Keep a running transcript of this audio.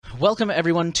Welcome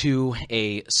everyone to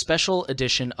a special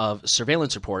edition of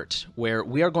Surveillance Report, where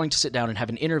we are going to sit down and have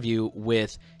an interview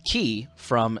with Key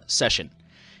from Session.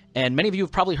 And many of you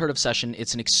have probably heard of Session.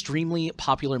 It's an extremely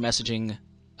popular messaging,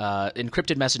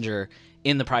 encrypted messenger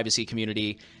in the privacy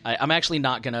community. I'm actually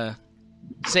not going to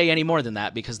say any more than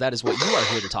that because that is what you are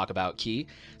here to talk about, Key.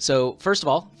 So first of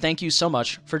all, thank you so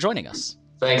much for joining us.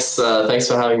 Thanks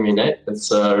for having me, Nate.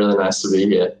 It's really nice to be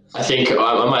here. I think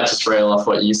I might just rail off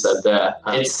what you said there.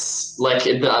 It's like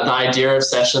the idea of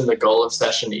Session, the goal of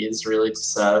Session is really to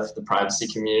serve the privacy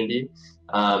community.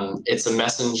 It's a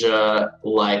messenger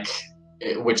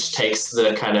which takes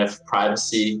the kind of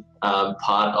privacy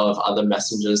part of other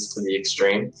messengers to the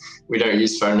extreme. We don't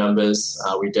use phone numbers.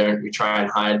 We try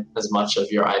and hide as much of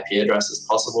your IP address as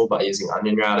possible by using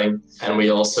onion routing. And we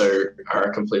also are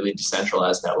a completely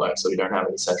decentralized network, so we don't have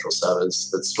any central servers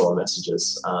that store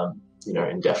messages,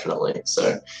 indefinitely.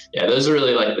 So yeah, those are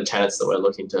really like the tenets that we're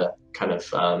looking to kind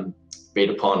of beat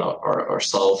upon or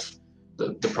solve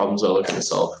the problems we're looking to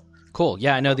solve. Cool.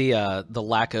 Yeah, I know the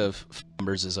lack of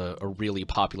numbers is a really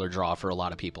popular draw for a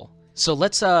lot of people. So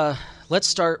let's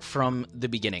start from the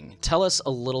beginning. Tell us a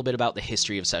little bit about the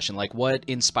history of Session. Like, what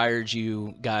inspired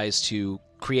you guys to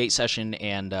create Session,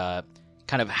 and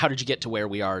kind of how did you get to where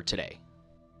we are today?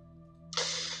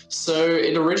 So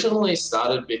it originally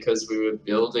started because we were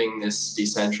building this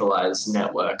decentralized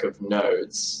network of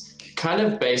nodes, kind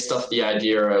of based off the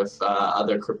idea of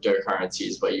other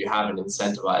cryptocurrencies where you have an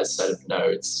incentivized set of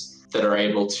nodes that are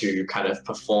able to kind of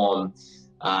perform,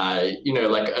 updating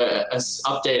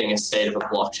a state of a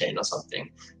blockchain or something.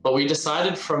 But we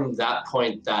decided from that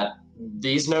point that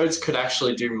these nodes could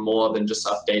actually do more than just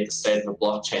update the state of a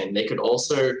blockchain. They could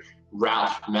also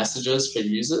route messages for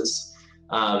users.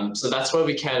 So that's where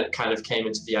we kind of came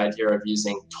into the idea of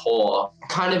using Tor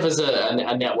kind of as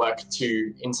a network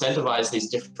to incentivize these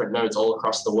different nodes all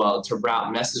across the world to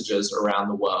route messages around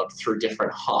the world through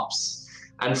different hops.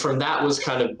 And from that was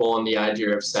kind of born the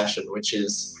idea of Session, which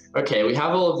is, okay, we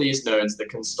have all of these nodes that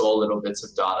can store little bits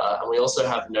of data, and we also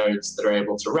have nodes that are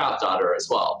able to route data as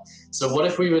well. So what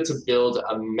if we were to build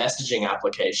a messaging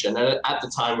application, and at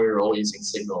the time we were all using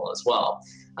Signal as well.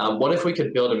 What if we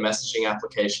could build a messaging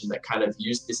application that kind of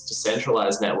used this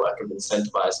decentralized network of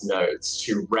incentivized nodes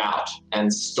to route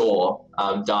and store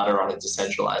data on a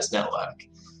decentralized network?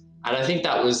 And I think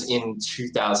that was in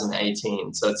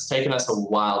 2018. So it's taken us a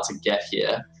while to get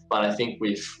here, but I think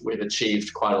we've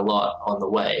achieved quite a lot on the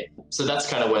way. So that's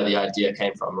kind of where the idea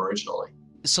came from originally.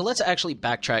 So let's actually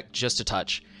backtrack just a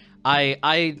touch.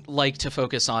 I like to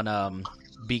focus on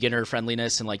beginner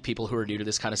friendliness and like people who are new to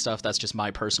this kind of stuff. That's just my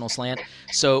personal slant.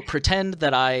 So pretend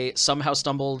that I somehow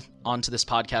stumbled onto this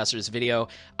podcast or this video.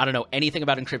 I don't know anything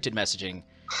about encrypted messaging.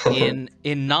 In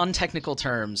non-technical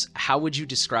terms, how would you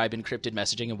describe encrypted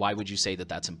messaging, and why would you say that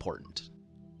that's important?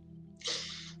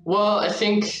 Well, I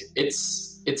think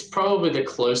it's probably the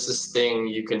closest thing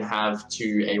you can have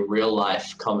to a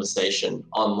real-life conversation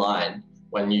online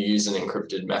when you use an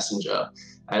encrypted messenger.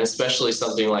 And especially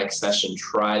something like Session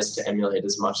tries to emulate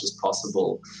as much as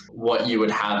possible what you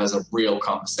would have as a real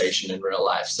conversation in real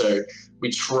life. So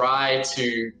we try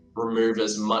to remove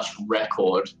as much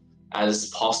record as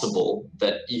possible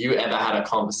that you ever had a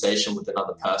conversation with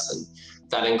another person.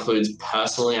 That includes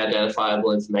personally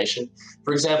identifiable information.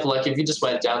 For example, like if you just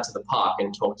went down to the park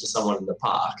and talked to someone in the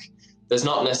park, there's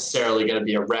not necessarily going to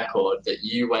be a record that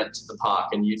you went to the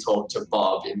park and you talked to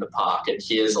Bob in the park, and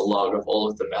here's a log of all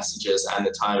of the messages and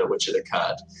the time at which it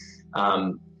occurred.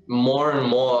 More and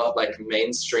more like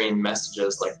mainstream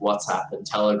messages like WhatsApp and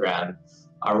Telegram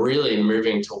are really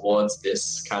moving towards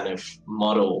this kind of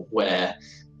model where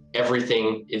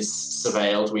everything is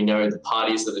surveilled. We know the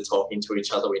parties that are talking to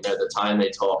each other. We know the time they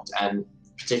talked, and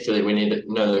particularly we need to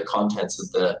know the contents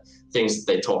of the things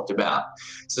that they talked about.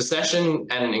 So Session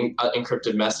and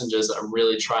encrypted messengers are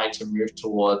really trying to move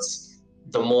towards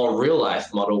the more real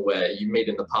life model where you meet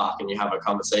in the park and you have a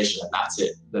conversation and that's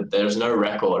it. That there's no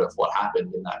record of what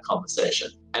happened in that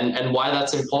conversation. And why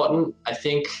that's important, I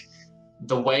think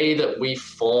the way that we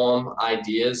form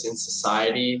ideas in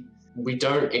society, we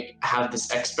don't have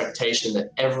this expectation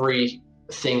that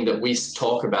everything that we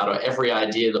talk about or every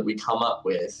idea that we come up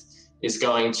with is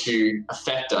going to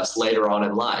affect us later on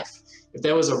in life. If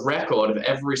there was a record of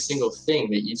every single thing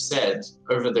that you've said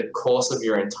over the course of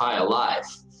your entire life,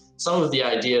 some of the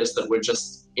ideas that were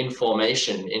just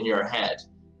information in your head,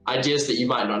 ideas that you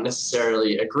might not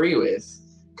necessarily agree with,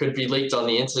 could be leaked on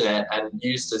the internet and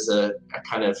used as a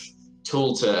kind of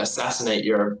tool to assassinate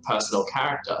your personal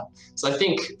character. So I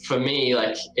think for me,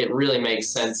 like, it really makes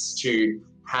sense to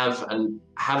have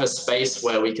a space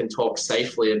where we can talk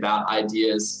safely about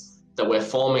ideas that we're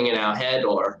forming in our head,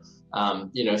 or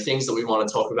things that we want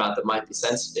to talk about that might be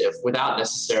sensitive, without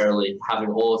necessarily having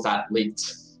all of that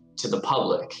leaked to the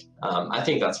public. I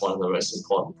think that's one of the most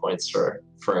important points for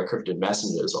encrypted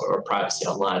messengers or privacy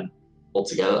online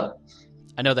altogether.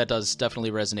 I know that does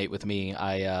definitely resonate with me.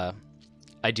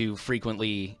 I do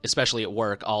frequently, especially at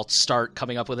work, I'll start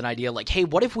coming up with an idea like, hey,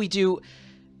 what if we do...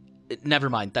 Never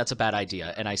mind, that's a bad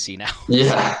idea, and I see now.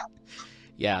 Yeah.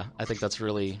 Yeah, I think that's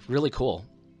really, really cool.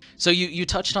 So you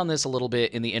touched on this a little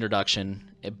bit in the introduction,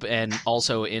 and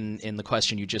also in the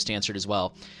question you just answered as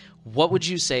well. What would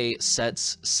you say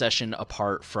sets Session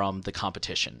apart from the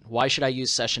competition? Why should I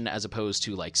use Session as opposed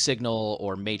to like Signal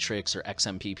or Matrix or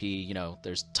XMPP?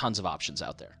 There's tons of options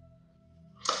out there.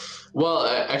 Well,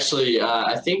 actually,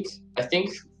 I think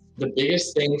the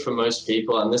biggest thing for most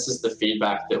people, and this is the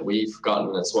feedback that we've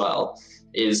gotten as well,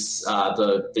 is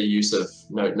the use of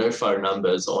no phone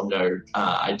numbers or no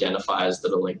identifiers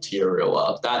that are linked to your real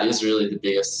world. That is really the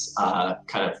biggest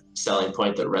kind of selling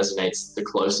point that resonates the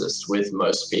closest with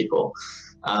most people,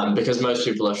 because most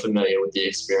people are familiar with the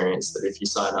experience that if you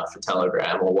sign up for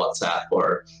Telegram or WhatsApp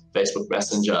or Facebook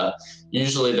Messenger,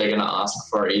 usually they're going to ask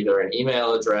for either an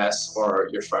email address or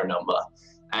your phone number.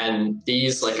 And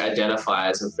these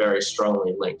identifiers are very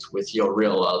strongly linked with your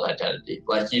real world identity.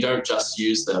 Like, you don't just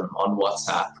use them on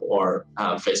WhatsApp or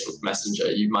Facebook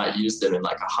Messenger. You might use them in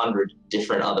 100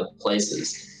 different other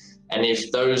places. And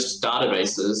if those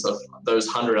databases of those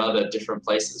 100 other different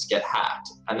places get hacked,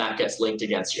 and that gets linked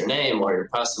against your name or your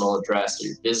personal address or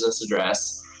your business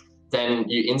address, then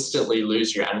you instantly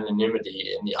lose your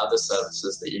anonymity in the other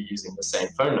services that you're using the same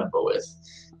phone number with.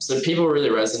 So people really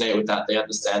resonate with that. They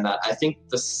understand that. I think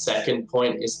the second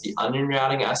point is the onion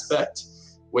routing aspect,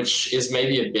 which is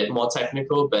maybe a bit more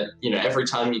technical, but every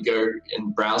time you go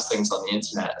and browse things on the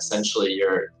internet, essentially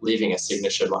you're leaving a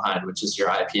signature behind, which is your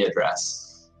IP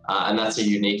address. And that's a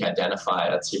unique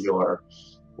identifier to your,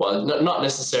 well, not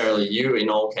necessarily you in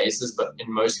all cases, but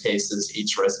in most cases,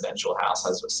 each residential house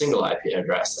has a single IP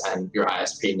address, and your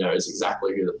ISP knows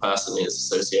exactly who the person is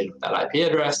associated with that IP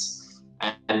address.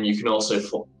 And you can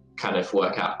also kind of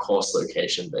work out course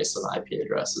location based on IP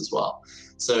address as well.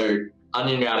 So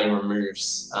onion routing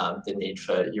removes the need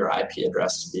for your IP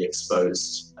address to be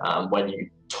exposed when you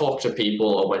talk to people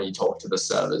or when you talk to the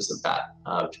servers of that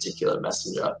particular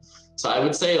messenger. So I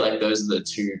would say those are the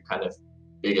two kind of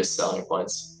biggest selling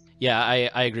points. Yeah,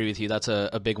 I agree with you. That's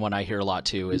a big one I hear a lot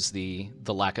too, is the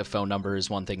lack of phone number is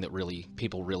one thing that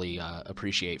people really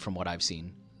appreciate from what I've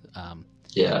seen.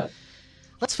 Yeah.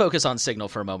 Let's focus on Signal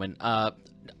for a moment.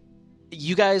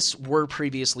 You guys were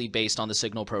previously based on the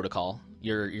Signal protocol,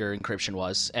 your encryption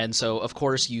was, and so of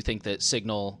course you think that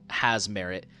Signal has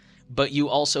merit, but you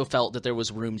also felt that there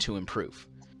was room to improve.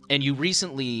 And you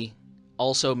recently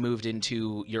also moved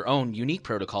into your own unique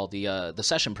protocol, the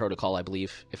Session protocol, I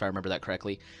believe, if I remember that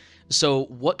correctly. So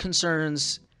what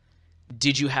concerns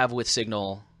did you have with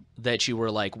Signal that you were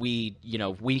like, we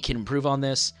can improve on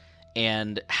this?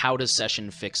 And how does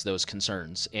Session fix those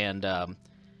concerns? And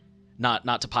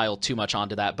not to pile too much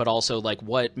onto that, but also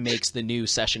what makes the new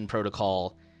Session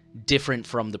protocol different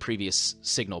from the previous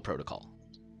Signal protocol?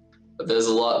 There's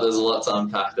a lot to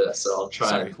unpack there, so I'll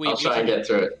try and get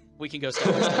through it. We can go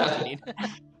step by step if you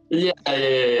need.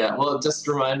 Yeah. Well, just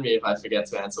remind me if I forget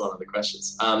to answer one of the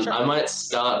questions. Sure. I might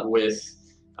start with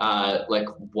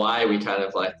why we kind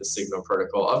of like the Signal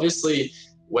protocol. Obviously,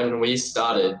 when we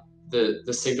started,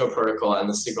 the Signal protocol and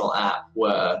the Signal app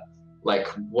were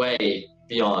way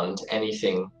beyond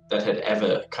anything that had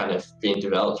ever kind of been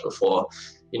developed before.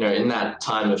 In that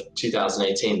time of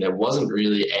 2018, there wasn't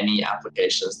really any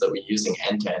applications that were using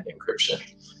end-to-end encryption.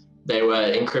 They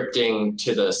were encrypting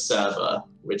to the server,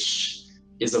 which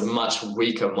is a much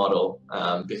weaker model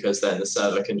because then the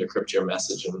server can decrypt your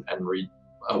message and read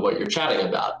what you're chatting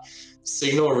about.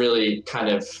 Signal really kind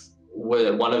of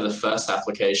were one of the first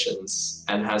applications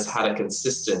and has had a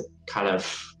consistent kind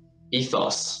of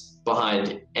ethos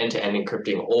behind end-to-end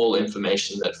encrypting all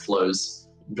information that flows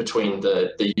between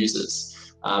the users.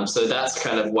 So that's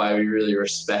kind of why we really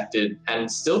respected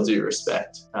and still do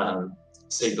respect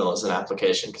Signal as an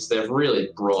application, because they've really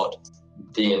brought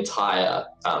the entire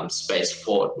space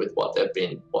forward with what they've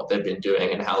been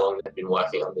doing and how long they've been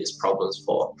working on these problems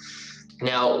for.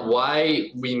 Now,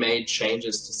 why we made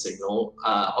changes to Signal,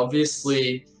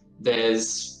 obviously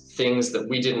there's things that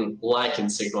we didn't like in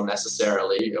Signal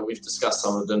necessarily. We've discussed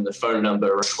some of them. The phone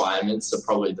number requirements are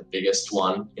probably the biggest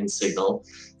one in Signal.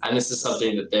 And this is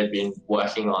something that they've been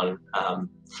working on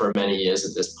for many years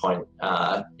at this point,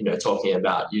 talking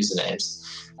about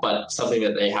usernames, but something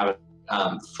that they haven't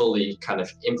fully kind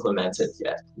of implemented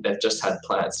yet. They've just had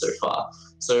plans so far.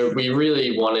 So we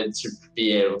really wanted to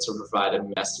be able to provide a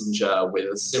messenger with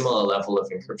a similar level of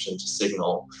encryption to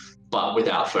Signal, but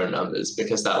without phone numbers,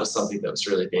 because that was something that was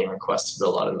really being requested a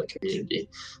lot in the community.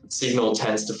 Signal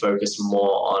tends to focus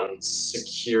more on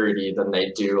security than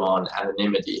they do on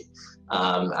anonymity.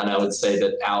 And I would say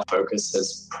that our focus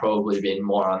has probably been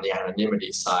more on the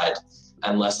anonymity side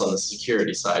and less on the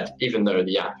security side, even though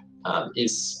the app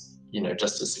is,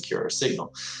 just as secure as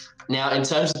Signal. Now, in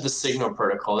terms of the Signal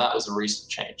protocol, that was a recent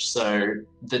change. So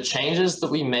the changes that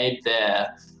we made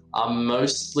there are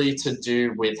mostly to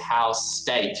do with how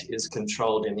state is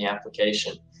controlled in the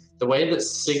application. The way that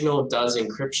Signal does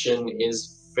encryption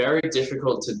is very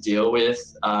difficult to deal with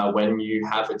when you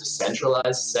have a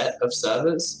decentralized set of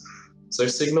servers. So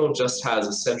Signal just has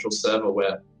a central server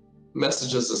where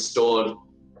messages are stored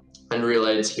and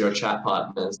relayed to your chat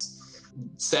partners.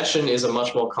 Session is a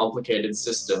much more complicated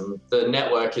system. The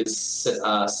network is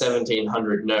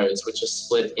 1,700 nodes, which are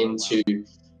split into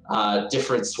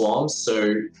different swarms.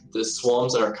 So the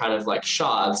swarms are kind of like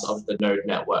shards of the node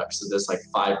network. So there's like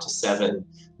 5 to 7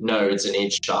 nodes in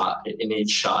each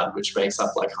shard, which makes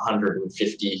up like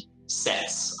 150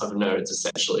 sets of nodes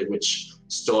essentially, which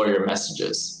store your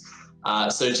messages.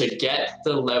 So to get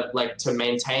to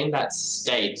maintain that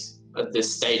state of the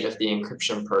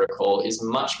encryption protocol is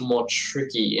much more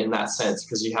tricky in that sense,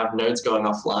 because you have nodes going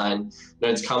offline,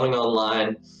 nodes coming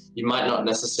online. You might not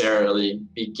necessarily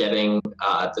be getting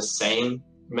the same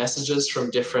messages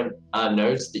from different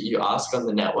nodes that you ask on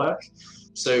the network.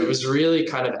 So it was really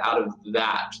kind of out of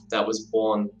that was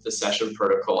born the session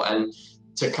protocol. And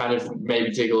to kind of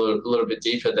maybe dig a little bit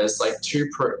deeper, there's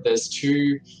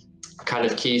two kind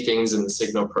of key things in the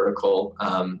Signal protocol,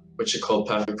 which are called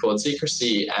perfect chord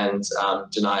secrecy and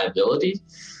deniability.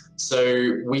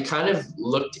 So we kind of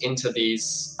looked into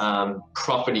these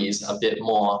properties a bit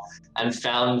more and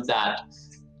found that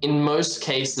in most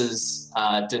cases,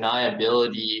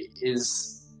 deniability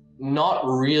is not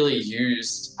really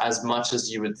used as much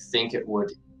as you would think it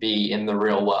would be in the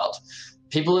real world.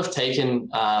 People have taken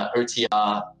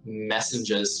OTR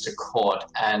messengers to court,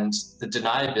 and the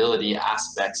deniability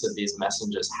aspects of these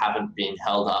messengers haven't been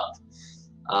held up.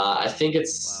 I think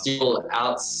it's still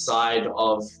outside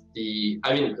of the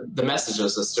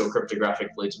messages are still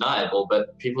cryptographically deniable,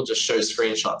 but people just show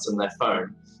screenshots on their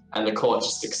phone and the court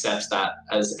just accepts that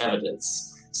as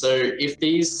evidence. So if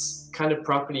these kind of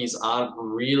properties aren't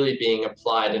really being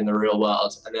applied in the real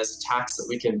world, and there's attacks that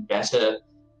we can better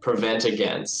prevent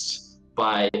against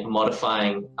by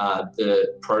modifying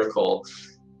the protocol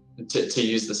to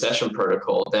use the session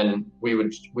protocol, then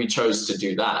we chose to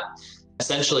do that.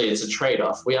 Essentially, it's a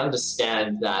trade-off. We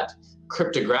understand that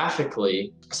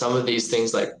cryptographically, some of these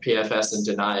things like PFS and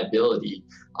deniability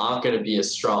aren't going to be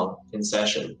as strong in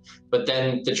session. But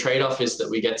then the trade-off is that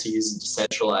we get to use a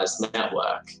decentralized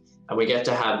network, and we get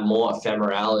to have more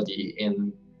ephemerality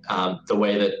in the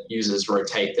way that users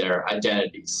rotate their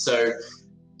identities. So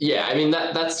yeah, I mean,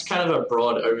 that's kind of a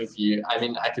broad overview. I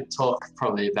mean, I could talk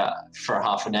probably for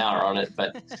half an hour on it,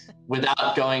 but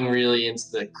without going really into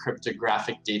the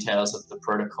cryptographic details of the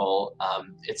protocol,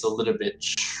 it's a little bit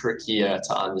trickier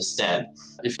to understand.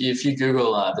 If you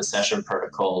Google the session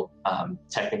protocol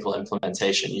technical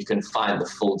implementation, you can find the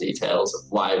full details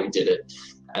of why we did it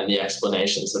and the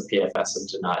explanations of PFS and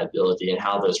deniability and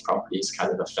how those properties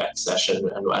kind of affect session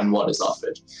and what is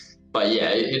offered. But yeah,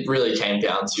 it really came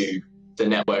down to the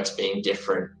networks being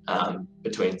different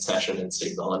between session and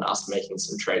Signal, and us making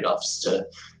some trade-offs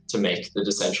to make the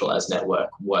decentralized network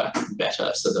work better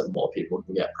so that more people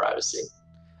can get privacy.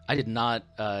 I did not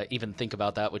even think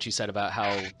about that, what you said about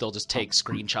how they'll just take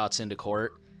screenshots into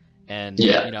court. And,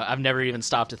 I've never even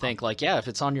stopped to think if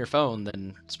it's on your phone,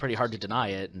 then it's pretty hard to deny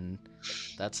it. And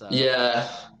that's...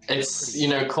 it's,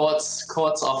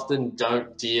 courts often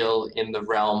don't deal in the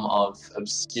realm of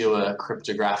obscure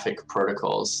cryptographic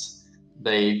protocols.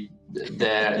 Their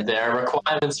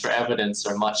requirements for evidence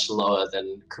are much lower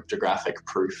than cryptographic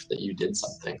proof that you did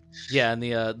something. Yeah, and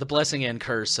the blessing and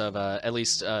curse of at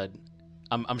least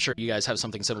I'm sure you guys have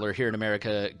something similar here in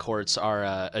America. Courts are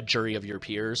a jury of your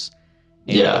peers.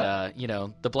 And,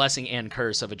 the blessing and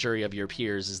curse of a jury of your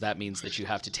peers is that means that you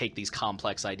have to take these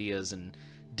complex ideas and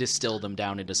distill them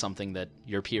down into something that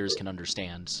your peers can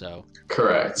understand. So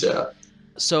correct, yeah.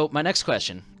 So my next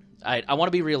question, I want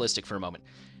to be realistic for a moment.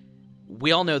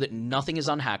 We all know that nothing is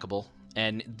unhackable,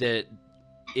 and that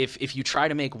if you try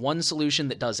to make one solution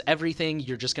that does everything,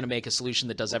 you're just going to make a solution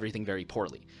that does everything very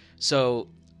poorly. So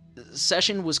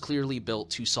Session was clearly built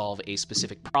to solve a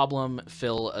specific problem,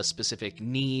 fill a specific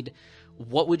need.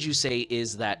 What would you say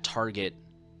is that target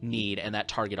need and that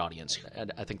target audience.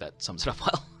 And I think that sums it up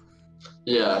well.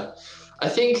 Yeah, I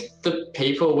think the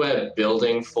people we're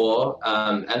building for,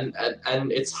 and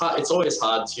it's hard. It's always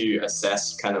hard to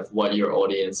assess kind of what your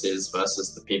audience is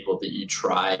versus the people that you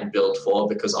try and build for,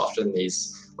 because often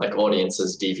these like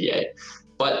audiences deviate.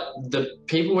 But the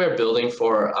people we're building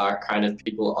for are kind of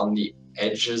people on the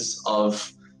edges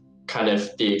of kind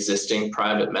of the existing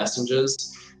private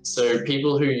messengers. So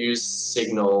people who use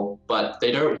Signal, but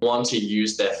they don't want to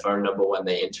use their phone number when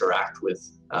they interact with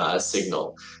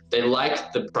Signal. They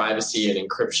like the privacy and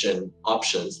encryption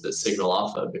options that Signal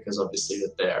offer, because obviously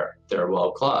that they're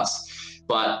world class,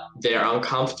 but they're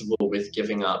uncomfortable with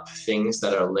giving up things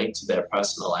that are linked to their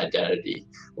personal identity,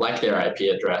 like their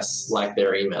IP address, like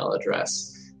their email address.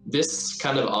 This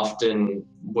kind of often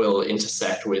will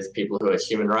intersect with people who are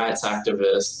human rights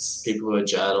activists, people who are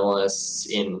journalists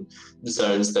in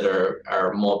zones that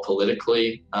are more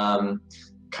politically kind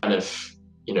of,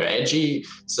 edgy.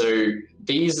 So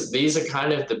these are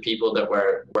kind of the people that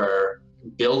we're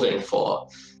building for.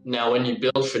 Now, when you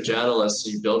build for journalists,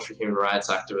 you build for human rights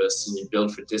activists, and you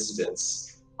build for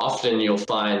dissidents, often you'll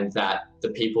find that the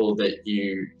people that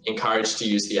you encourage to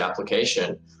use the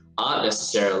application aren't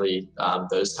necessarily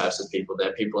those types of people.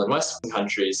 They're people in Western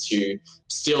countries who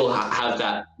still have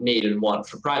that need and want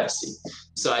for privacy.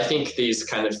 So I think these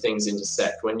kind of things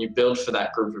intersect. When you build for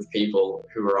that group of people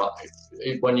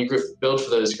build for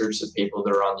those groups of people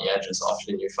that are on the edges,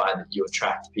 often you find that you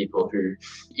attract people who,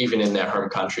 even in their home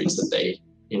countries that they,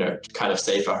 kind of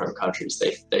safer home countries,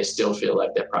 they still feel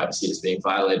like their privacy is being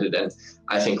violated. And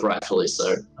I think rightfully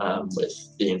so,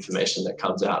 with the information that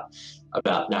comes out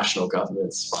about national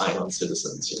governments spying on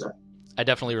citizens, I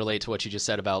definitely relate to what you just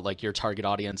said about like your target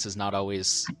audience is not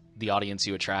always the audience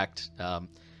you attract. That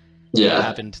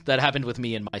happened with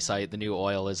me in my site, The New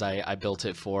Oil, is I built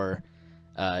it for,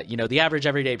 the average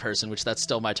everyday person, which that's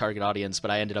still my target audience,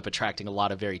 but I ended up attracting a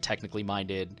lot of very technically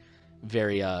minded,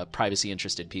 very privacy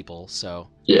interested people. So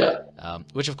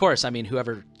which of course, I mean,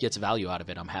 whoever gets value out of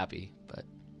it, I'm happy, but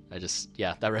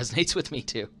that resonates with me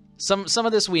too. Some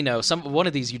of this we know. One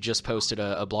of these you just posted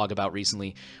a blog about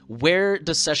recently. Where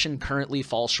does Session currently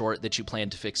fall short that you plan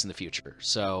to fix in the future?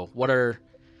 So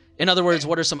in other words,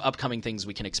 what are some upcoming things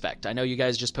we can expect? I know you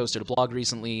guys just posted a blog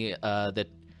recently that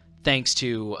thanks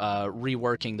to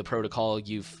reworking the protocol,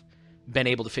 you've been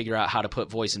able to figure out how to put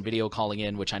voice and video calling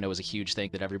in, which I know is a huge thing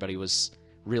that everybody was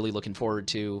really looking forward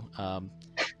to.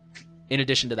 In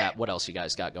addition to that, what else you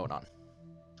guys got going on?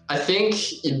 I think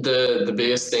the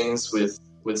biggest things with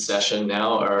Session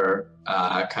now are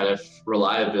kind of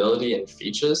reliability and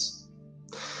features.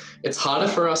 It's harder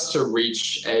for us to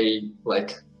reach a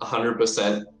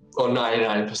 100% or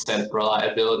 99%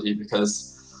 reliability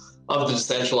because of the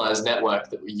decentralized network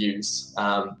that we use.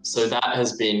 So that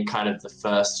has been kind of the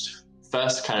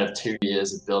first kind of 2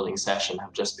 years of building Session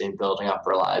have just been building up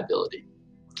reliability.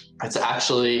 It's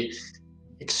actually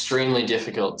extremely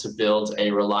difficult to build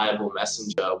a reliable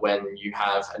messenger when you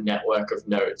have a network of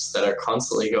nodes that are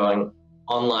constantly going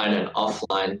online and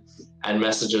offline, and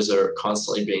messages are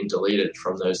constantly being deleted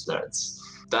from those nodes.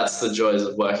 That's the joys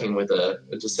of working with a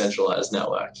decentralized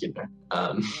network,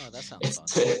 That sounds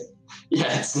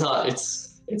fun.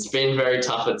 It's been very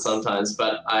tough at sometimes,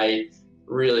 but I'm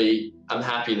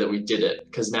happy that we did it,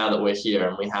 because now that we're here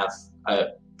and we have a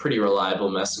pretty reliable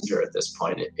messenger at this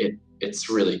point, it's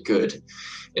really good.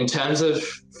 In terms of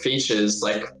features,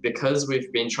 because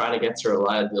we've been trying to get to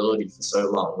reliability for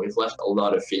so long, we've left a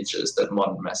lot of features that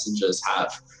modern messengers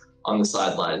have on the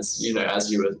sidelines. As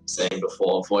you were saying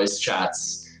before, voice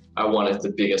chats are one of the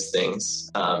biggest things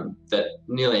that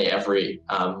nearly every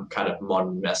kind of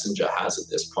modern messenger has at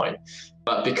this point.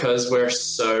 But because we're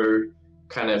so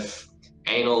kind of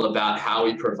anal about how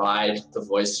we provide the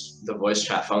voice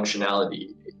chat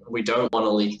functionality, we don't want to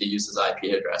leak the user's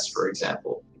IP address, for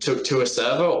example, to a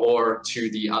server or to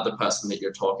the other person that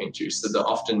you're talking to. So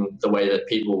often the way that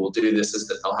people will do this is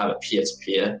that they'll have a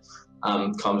peer-to-peer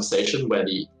conversation where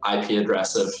the IP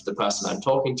address of the person I'm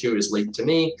talking to is leaked to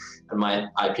me and my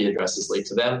IP address is leaked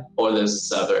to them, or there's a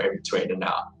server in between, and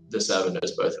now the server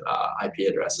knows both IP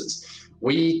addresses.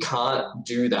 We can't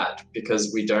do that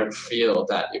because we don't feel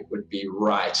that it would be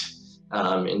right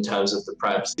in terms of the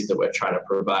privacy that we're trying to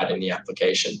provide in the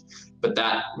application. But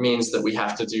that means that we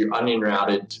have to do onion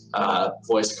routed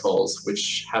voice calls,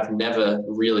 which have never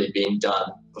really been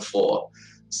done before.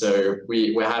 So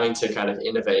we're having to kind of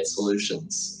innovate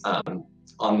solutions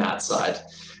on that side.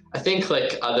 I think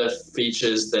other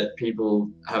features that people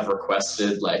have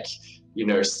requested,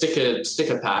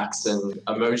 sticker packs and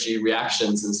emoji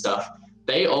reactions and stuff,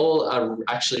 they all are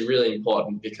actually really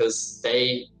important because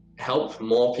they help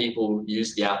more people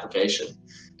use the application.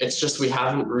 It's just we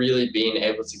haven't really been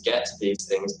able to get to these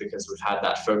things because we've had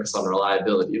that focus on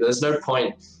reliability. There's no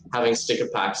point having sticker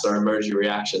packs or emoji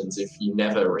reactions if you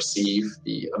never receive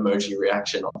the emoji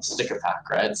reaction on the sticker pack,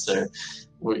 right? So,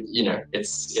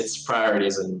 it's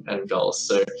priorities and goals.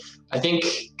 So I think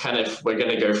kind of we're going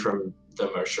to go from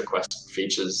the most requested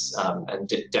features and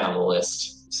down the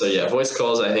list. So yeah, voice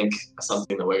calls, I think, are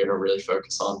something that we're going to really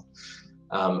focus on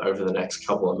over the next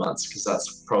couple of months, because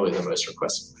that's probably the most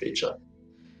requested feature.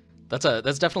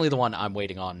 That's definitely the one I'm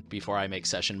waiting on before I make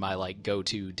Session my like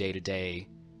go-to day-to-day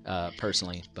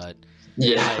personally. But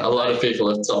yeah, a lot of people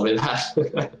have told me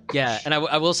that. Yeah, and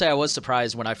I will say I was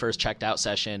surprised when I first checked out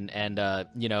Session, and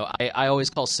I always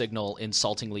call Signal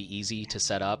insultingly easy to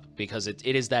set up, because it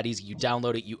is that easy. You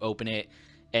download it, you open it,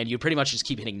 and you pretty much just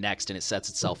keep hitting next, and it sets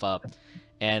itself up.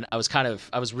 And I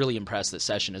was really impressed that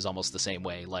Session is almost the same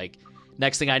way. Like,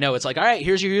 next thing I know, it's like, all right,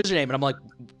 here's your username, and I'm like,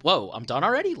 whoa, I'm done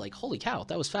already? Like, holy cow,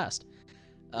 that was fast.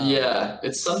 Yeah,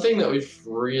 it's something that we've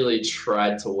really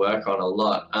tried to work on a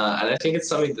lot. And I think it's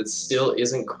something that still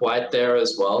isn't quite there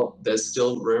as well. There's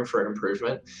still room for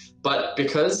improvement. But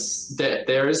because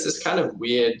there is this kind of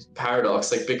weird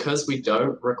paradox, like because we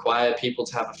don't require people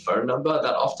to have a phone number,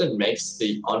 that often makes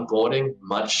the onboarding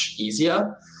much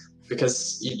easier,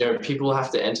 because people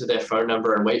have to enter their phone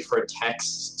number and wait for a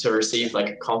text to receive like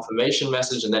a confirmation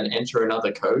message and then enter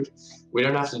another code. We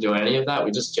don't have to do any of that.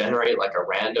 We just generate like a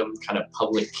random kind of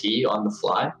public key on the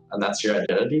fly, and that's your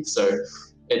identity. So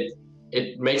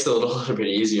it makes it a little bit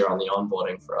easier on the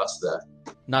onboarding for us there.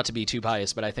 Not to be too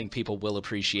biased, but I think people will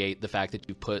appreciate the fact that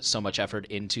you put so much effort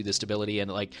into the stability.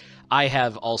 And like, I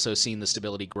have also seen the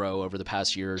stability grow over the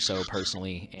past year or so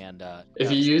personally. And if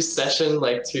you used Session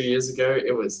like 2 years ago,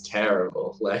 it was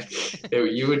terrible. Like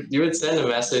you would send a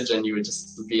message and you would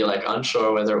just be like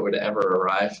unsure whether it would ever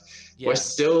arrive. Yeah. We're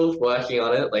still working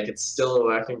on it. Like, it's still a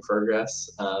work in progress.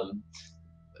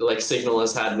 Like Signal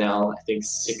has had now, I think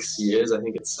 6 years, I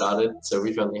think it started. So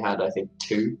we've only had, I think,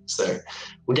 2. So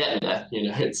we're getting there.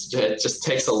 It just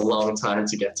takes a long time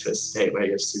to get to a state where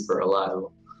you're super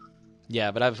reliable. Yeah,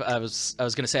 but I was going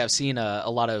to say, I've seen a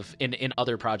lot of, in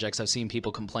other projects, I've seen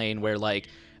people complain where like,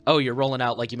 oh, you're rolling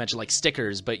out, like you mentioned, like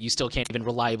stickers, but you still can't even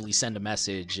reliably send a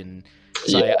message. And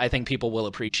so yeah. I think people will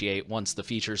appreciate once the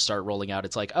features start rolling out.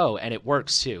 It's like, oh, and it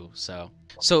works too. So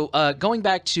going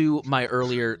back to my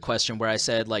earlier question where I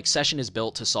said like Session is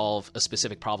built to solve a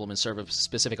specific problem and serve a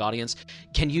specific audience,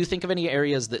 can you think of any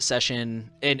areas that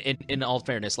Session, in all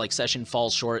fairness, like Session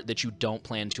falls short that you don't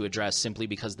plan to address simply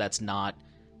because that's not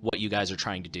what you guys are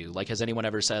trying to do? Like, has anyone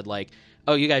ever said like,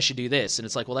 oh, you guys should do this? And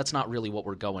it's like, well, that's not really what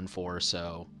we're going for.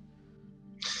 So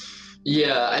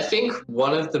yeah, I think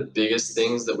one of the biggest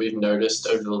things that we've noticed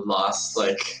over the last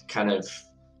like kind of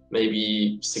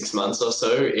maybe 6 months or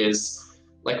so is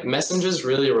like messengers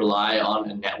really rely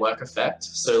on a network effect.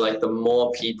 So like the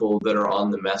more people that are on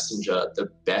the messenger,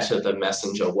 the better the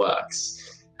messenger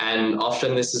works. And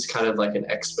often this is kind of like an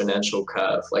exponential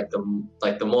curve. Like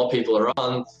the more people are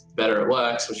on, the better it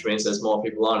works, which means there's more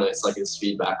people on it. It's like this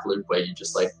feedback loop where you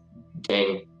just like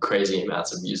gain crazy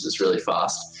amounts of users really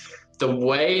fast. The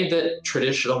way that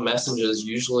traditional messengers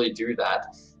usually do that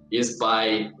is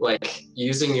by like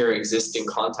using your existing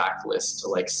contact list to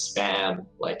like spam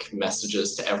like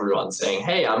messages to everyone saying,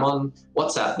 hey, I'm on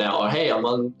WhatsApp now, or hey, I'm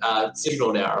on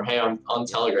Signal now, or hey, I'm on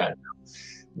Telegram now.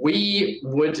 We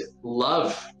would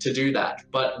love to do that,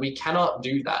 but we cannot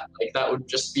do that. Like, that would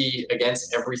just be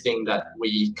against everything that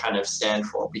we kind of stand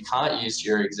for. We can't use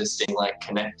your existing like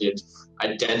connected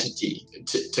identity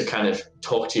to kind of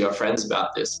talk to your friends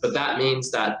about this. But that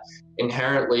means that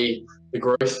inherently the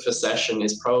growth for Session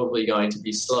is probably going to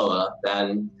be slower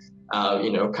than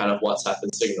kind of WhatsApp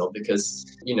and Signal,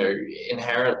 because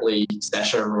inherently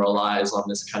Session relies on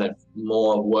this kind of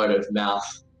more word of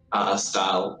mouth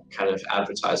style kind of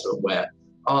advertisement where,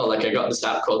 oh, like I got this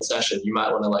app called Session, you might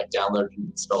want to like download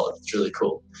and install it. It's really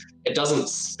cool. It doesn't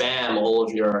spam all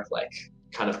of your like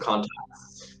kind of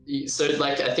contacts. So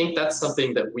like I think that's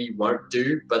something that we won't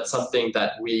do, but something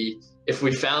that if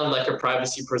we found like a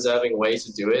privacy preserving way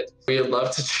to do it, we'd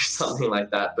love to do something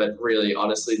like that. But really,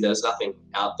 honestly, there's nothing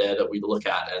out there that we look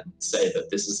at and say that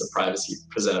this is a privacy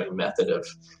preserving method of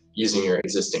using your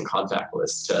existing contact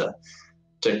list to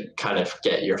kind of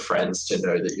get your friends to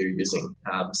know that you're using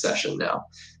Session now.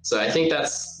 So I think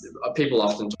that's, people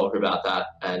often talk about that,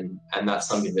 and that's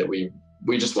something that we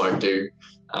just won't do.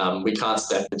 We can't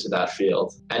step into that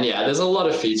field. And yeah, there's a lot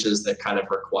of features that kind of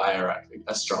require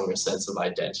a stronger sense of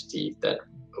identity that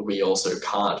we also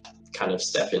can't kind of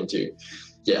step into.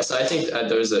 Yeah, so I think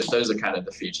those are kind of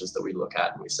the features that we look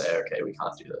at and we say, okay, we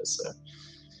can't do those. So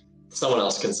someone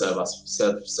else can serve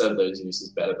those users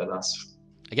better than us.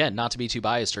 Again, not to be too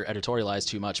biased or editorialize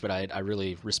too much, but I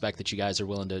really respect that you guys are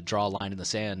willing to draw a line in the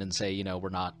sand and say, we're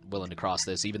not willing to cross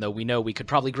this, even though we know we could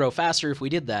probably grow faster if we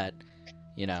did that.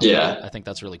 Yeah. I think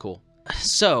that's really cool.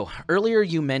 So earlier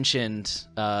you mentioned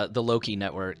the Loki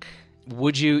network.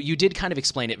 You did kind of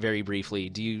explain it very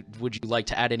briefly. Would you like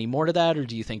to add any more to that, or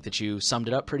do you think that you summed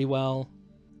it up pretty well?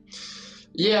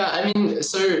 Yeah, I mean,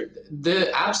 so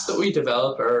the apps that we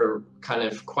develop are kind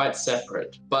of quite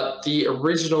separate, but the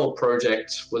original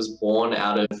project was born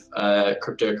out of a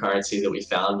cryptocurrency that we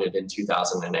founded in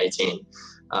 2018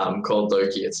 called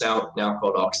Loki. It's now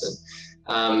called Oxen.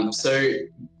 So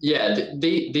yeah,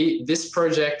 this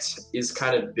project is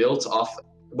kind of built off.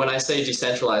 When I say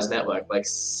decentralized network, like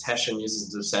Session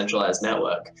uses a decentralized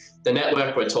network, the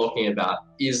network we're talking about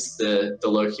is the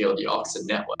Loki or the Oxen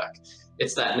network.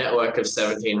 It's that network of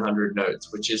 1,700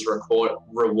 nodes, which is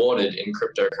rewarded in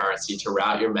cryptocurrency to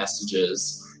route your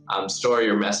messages, store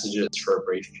your messages for a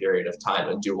brief period of time,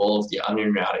 and do all of the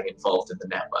onion routing involved in the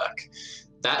network.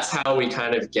 That's how we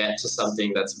kind of get to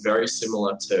something that's very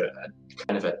similar to a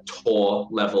kind of a Tor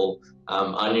level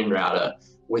onion router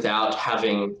without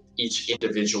having each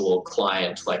individual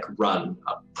client like run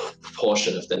a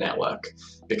portion of the network,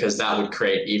 because that would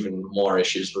create even more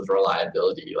issues with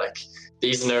reliability. Like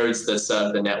these nodes that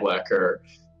serve the network are,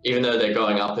 even though they're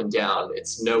going up and down,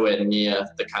 it's nowhere near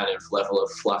the kind of level of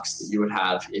flux that you would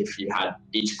have if you had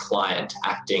each client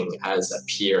acting as a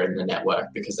peer in the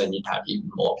network, because then you'd have even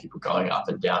more people going up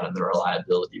and down and the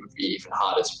reliability would be even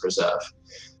harder to preserve.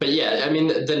 But yeah, I mean,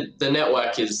 the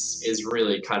network is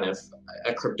really kind of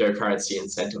a cryptocurrency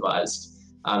incentivized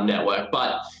network,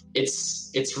 but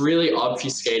it's really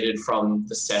obfuscated from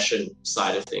the Session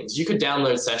side of things. You could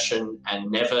download Session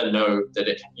and never know that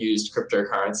it used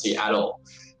cryptocurrency at all.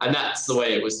 And that's the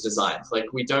way it was designed.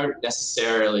 Like, we don't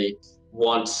necessarily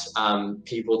want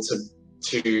people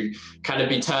to kind of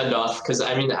be turned off, because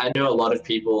I mean, I know a lot of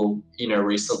people,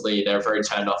 recently they're very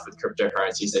turned off with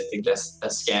cryptocurrencies. They think they're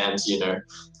scams,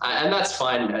 and that's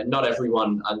fine. Not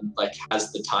everyone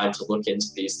has the time to look into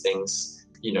these things,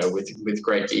 with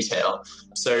great detail.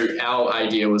 So our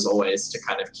idea was always to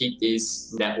kind of keep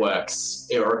these networks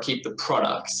or keep the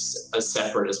products as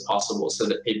separate as possible, so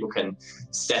that people can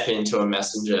step into a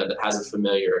messenger that has a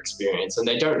familiar experience, and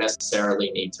they don't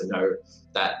necessarily need to know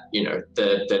that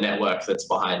the network that's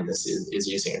behind this is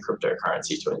using a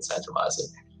cryptocurrency to incentivize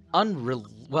it.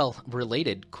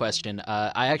 Related question.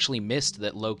 I actually missed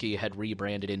that Loki had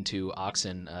rebranded into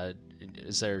Oxen.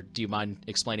 Do you mind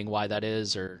explaining why that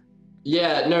is, or?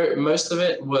 Yeah, no, most of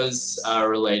it was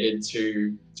related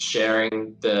to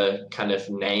sharing the kind of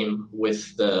name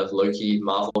with the Loki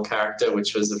Marvel character,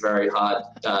 which was a very hard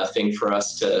thing for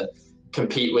us to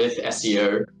compete with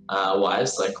SEO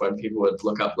wise. Like when people would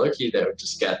look up Loki, they would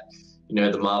just get,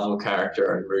 the Marvel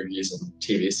character and movies and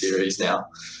TV series now.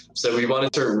 So we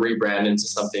wanted to rebrand into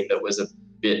something that was a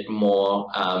bit more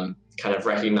kind of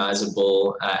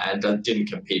recognizable and didn't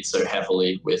compete so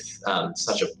heavily with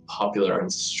such a popular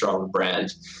and strong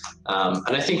brand.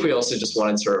 And I think we also just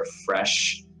wanted to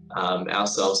refresh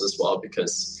ourselves as well,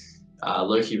 because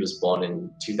Loki was born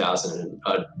in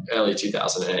early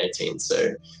 2018.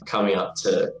 So coming up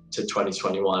to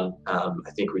 2021,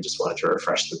 I think we just wanted to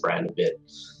refresh the brand a bit.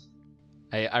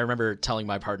 I remember telling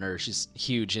my partner, she's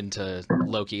huge into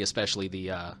Loki, especially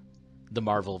the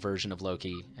Marvel version of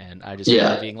Loki, and I just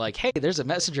remember being like, hey, there's a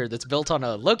messenger that's built on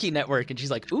a Loki network, and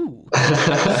she's like, ooh.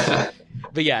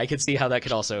 But yeah, I could see how that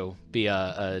could also be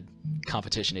a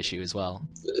competition issue as well.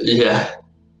 Yeah.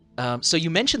 So you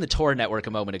mentioned the Tor network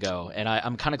a moment ago, and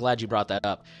I'm kind of glad you brought that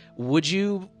up. Would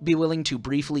you be willing to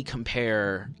briefly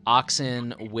compare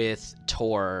Oxen with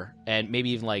Tor, and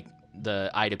maybe even like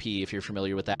the I2P, if you're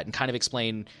familiar with that, and kind of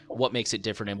explain what makes it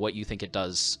different and what you think it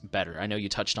does better? I know you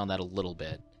touched on that a little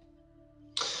bit.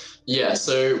 Yeah,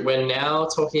 so we're now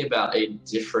talking about a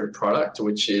different product,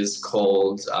 which is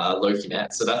called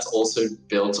LokiNet. So that's also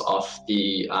built off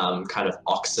the kind of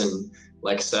Oxen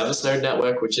service node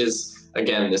network, which is,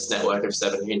 again, this network of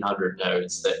 1,700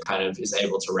 nodes that kind of is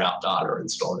able to route data and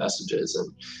store messages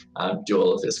and do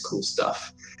all of this cool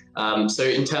stuff. So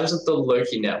in terms of the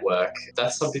Loki network,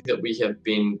 that's something that we have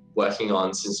been working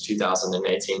on since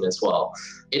 2018 as well.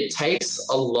 It takes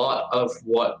a lot of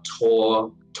what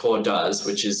Tor does,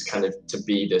 which is kind of to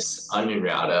be this onion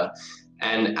router,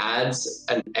 and adds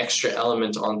an extra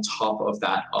element on top of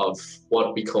that of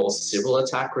what we call civil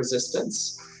attack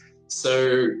resistance.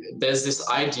 So there's this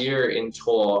idea in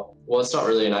Tor, well, it's not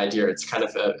really an idea, it's kind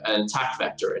of an attack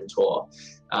vector in Tor,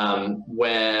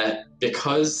 where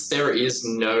because there is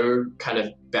no kind of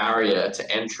barrier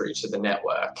to entry to the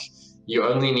network, you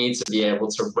only need to be able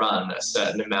to run a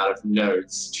certain amount of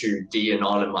nodes to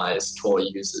de-anonymize Tor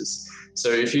users. So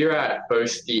if you're at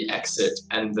both the exit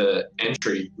and the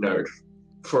entry node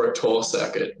for a Tor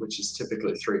circuit, which is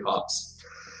typically 3 hops,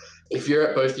 if you're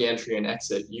at both the entry and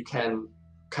exit, you can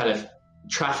kind of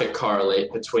traffic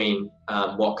correlate between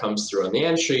what comes through on the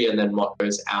entry and then what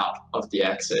goes out of the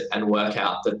exit, and work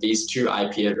out that these 2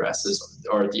 IP addresses,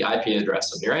 or the IP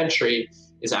address on your entry,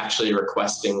 is actually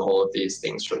requesting all of these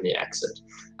things from the exit.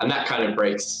 And that kind of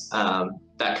breaks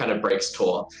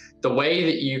Tor. The way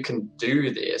that you can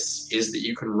do this is that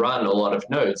you can run a lot of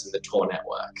nodes in the Tor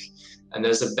network. And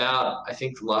there's about, I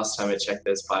think the last time I checked,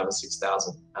 there's 5,000 or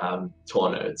 6,000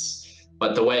 Tor nodes.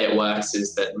 But the way it works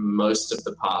is that most of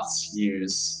the paths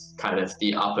use kind of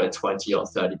the upper 20 or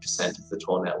 30% of the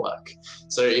Tor network.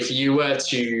 So if you were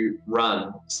to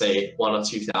run, say, 1,000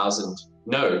 or 2,000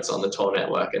 nodes on the Tor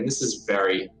network, and this is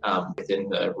very within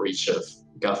the reach of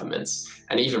governments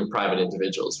and even private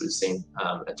individuals. We've seen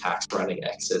attacks running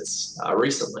exits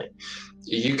recently.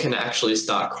 You can actually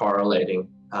start correlating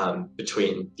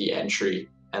between the entry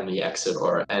and the exit,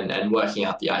 and working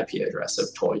out the IP address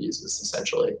of Tor users,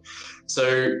 essentially.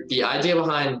 So the idea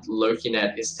behind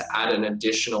LokiNet is to add an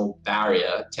additional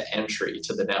barrier to entry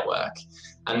to the network,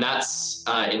 and that's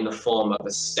in the form of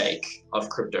a stake of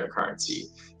cryptocurrency.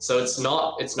 So it's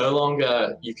no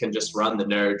longer you can just run the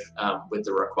node with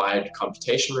the required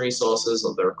computation resources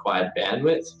or the required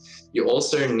bandwidth. You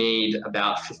also need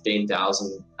about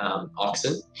 15,000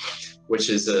 oxen, which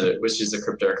is a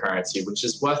cryptocurrency, which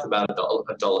is worth about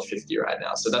 $1.50 right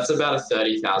now. So that's about a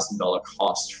 $30,000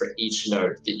 cost for each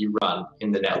node that you run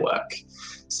in the network.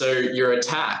 So your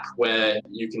attack, where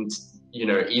you can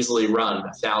easily run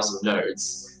 1,000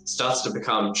 nodes, starts to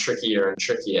become trickier and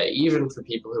trickier, even for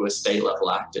people who are state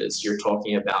level actors. You're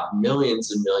talking about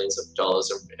millions and millions of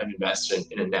dollars of investment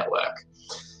in a network.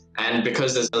 And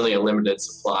because there's only a limited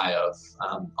supply of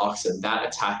oxen, that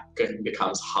attack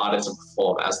becomes harder to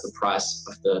perform as the price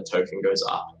of the token goes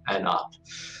up and up.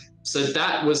 So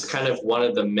that was kind of one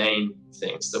of the main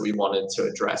things that we wanted to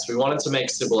address. We wanted to make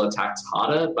Sybil attacks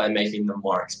harder by making them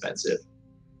more expensive.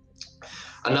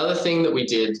 Another thing that we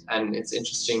did, and it's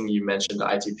interesting you mentioned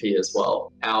ITP as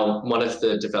well, one of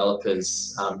the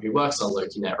developers who works on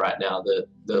LokiNet right now,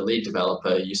 the lead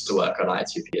developer, used to work on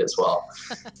ITP as well.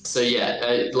 So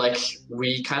yeah,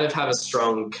 we kind of have a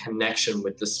strong connection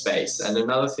with the space. And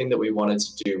another thing that we wanted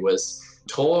to do was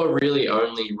Tor really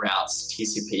only routes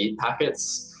TCP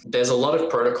packets. There's a lot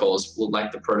of protocols,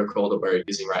 like the protocol that we're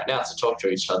using right now to talk to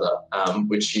each other,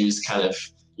 which use kind of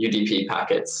UDP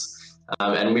packets.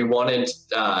 And we wanted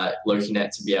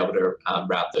LokiNet to be able to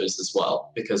route those as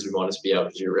well, because we wanted to be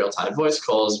able to do real-time voice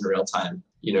calls and real-time,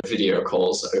 video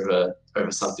calls over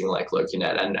something like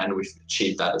LokiNet, and we've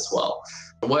achieved that as well.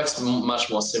 It works much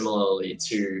more similarly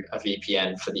to a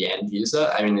VPN for the end user.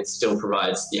 I mean, it still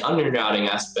provides the onion routing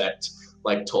aspect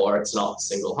like Tor. It's not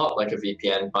single hop like a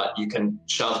VPN, but you can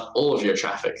shove all of your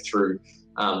traffic through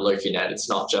LokiNet. It's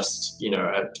not just,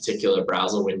 a particular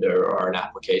browser window or an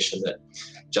application that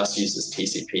just uses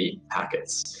TCP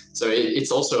packets. So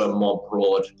it's also a more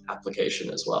broad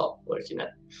application as well,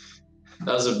 LokiNet.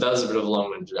 That was a bit of a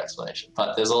long-winded explanation,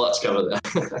 but there's a lot to cover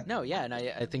there. No, yeah, and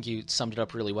I think you summed it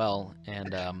up really well.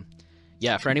 And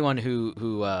yeah, for anyone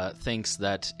who thinks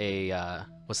that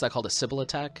what's that called, a Sybil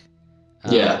attack?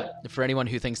 Yeah. For anyone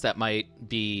who thinks that might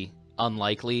be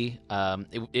unlikely,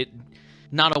 it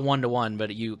not a one-to-one,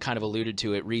 but you kind of alluded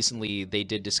to it. Recently, they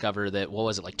did discover that,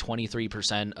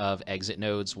 23% of exit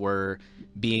nodes were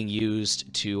being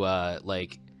used to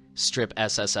strip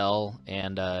SSL,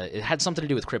 and it had something to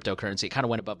do with cryptocurrency. It kind of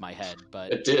went above my head,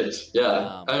 but it did.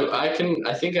 Yeah, I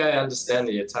think I understand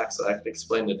the attack, so I can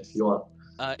explain it if you want.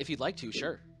 If you'd like to,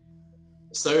 sure.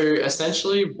 So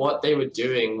essentially, what they were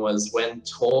doing was when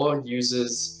Tor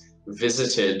users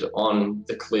visited on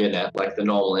the ClearNet, like the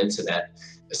normal internet,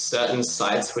 certain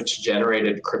sites which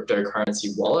generated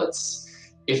cryptocurrency wallets,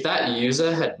 if that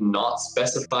user had not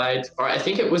specified, or I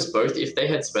think it was both, if they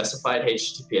had specified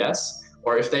HTTPS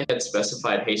or if they had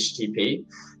specified HTTP,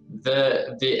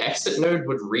 the exit node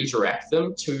would redirect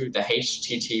them to the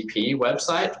HTTP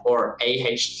website or a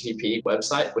HTTP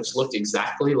website, which looked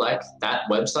exactly like that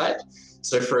website.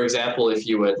 So for example, if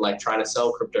you were trying to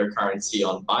sell cryptocurrency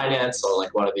on Binance or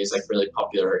one of these really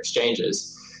popular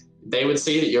exchanges, they would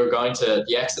see that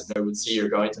the exit node would see you're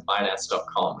going to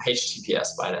Binance.com,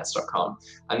 HTTPS Binance.com,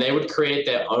 and they would create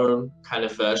their own kind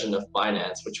of version of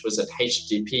Binance, which was at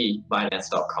HTTP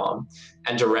Binance.com,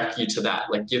 and direct you to that,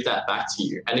 like give that back to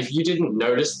you. And if you didn't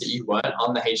notice that you weren't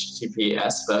on the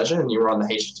HTTPS version and you were on the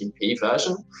HTTP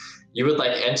version, you would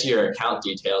like enter your account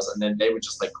details, and then they would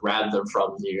just like grab them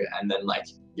from you and then like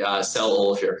sell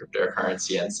all of your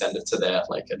cryptocurrency and send it to their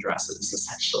like addresses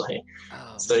essentially.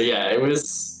 Oh, So yeah, it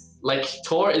was like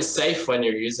Tor is safe when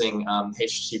you're using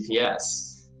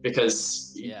HTTPS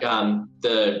because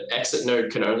the exit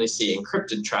node can only see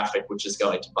encrypted traffic, which is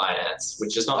going to Binance,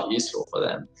 which is not useful for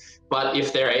them. But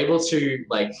if they're able to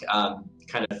like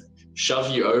kind of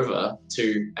shove you over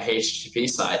to a HTTP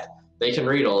site, they can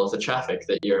read all of the traffic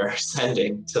that you're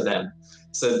sending to them.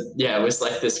 So yeah, it was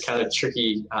like this kind of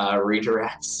tricky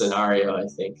redirect scenario, I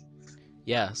think.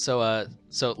 Yeah. So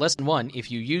lesson 1,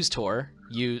 if you use Tor,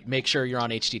 you make sure you're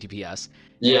on HTTPS.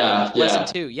 Yeah. Lesson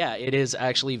 2, yeah, it is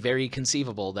actually very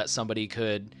conceivable that somebody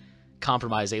could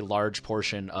compromise a large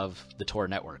portion of the Tor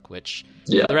network, which,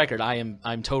 for the record,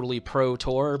 I'm totally pro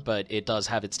Tor, but it does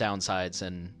have its downsides,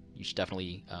 and you should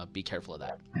definitely be careful of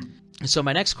that. So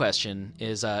my next question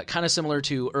is kind of similar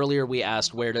to earlier. We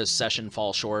asked, where does Session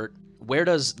fall short? Where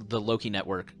does the Loki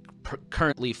network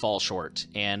currently fall short,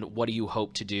 and what do you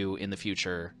hope to do in the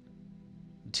future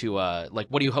to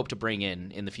what do you hope to bring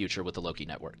in the future with the Loki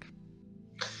network?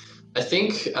 I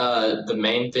think the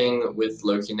main thing with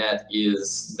LokiNet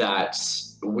is that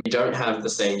we don't have the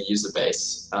same user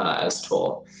base as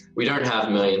Tor. We don't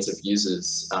have millions of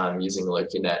users using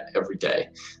LokiNet every day.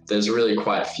 There's really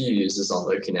quite a few users on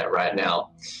LokiNet right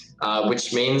now,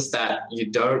 which means that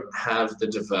you don't have the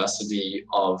diversity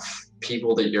of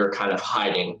people that you're kind of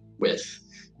hiding with,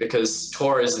 because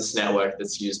Tor is this network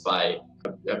that's used by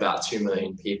about 2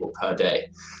 million people per day.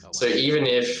 Oh, wow. So even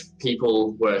if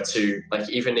people were to, like,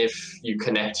 even if you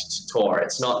connect to Tor,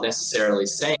 it's not necessarily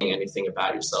saying anything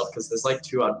about yourself, because there's like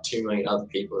 2 million other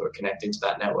people who are connecting to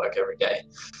that network every day.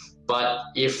 But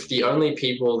if the only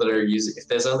people that are using, if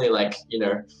there's only like,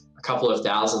 a couple of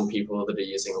thousand people that are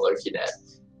using LokiNet,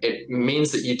 it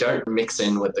means that you don't mix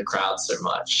in with the crowd so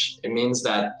much. It means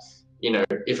that,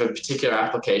 if a particular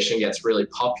application gets really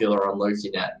popular on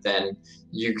LokiNet, then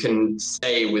you can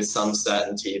say with some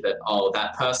certainty that,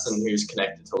 that person who's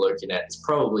connected to LokiNet is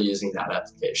probably using that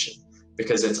application,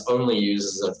 because it's only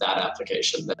users of that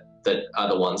application that are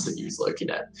the ones that use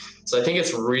LokiNet. So I think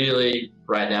it's really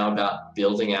right now about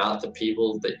building out the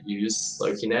people that use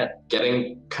LokiNet,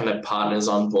 getting kind of partners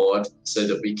on board so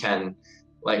that we can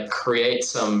like create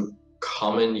some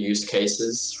common use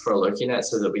cases for LokiNet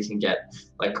so that we can get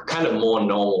like kind of more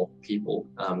normal people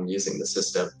using the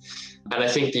system. And I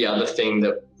think the other thing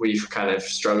that we've kind of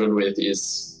struggled with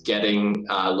is getting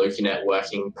LokiNet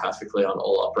working perfectly on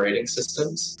all operating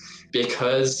systems,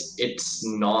 because it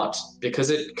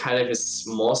kind of is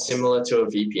more similar to a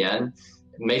VPN.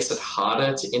 It makes it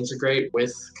harder to integrate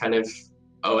with kind of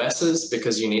OSs,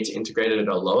 because you need to integrate it at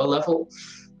a lower level.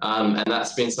 And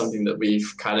that's been something that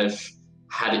we've kind of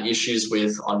had issues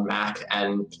with on Mac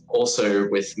and also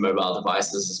with mobile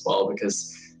devices as well,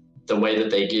 because the way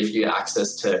that they give you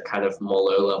access to kind of more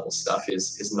low-level stuff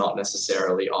is not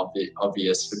necessarily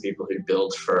obvious for people who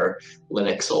build for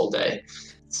Linux all day.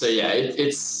 So yeah,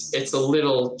 it's a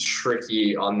little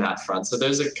tricky on that front. So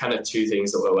those are kind of 2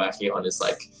 things that we're working on, is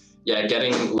like,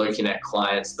 getting LokiNet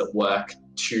clients that work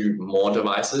to more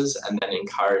devices, and then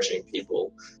encouraging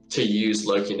people to use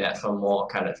LokiNet for more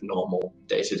kind of normal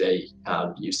day-to-day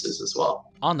uses as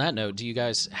well. On that note, do you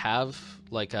guys have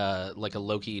like a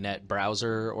LokiNet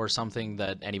browser or something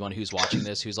that anyone who's watching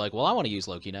this who's like, well, I want to use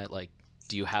LokiNet, like,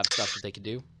 do you have stuff that they could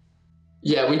do?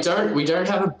 Yeah, we don't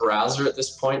have a browser at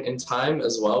this point in time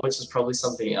as well, which is probably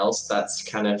something else that's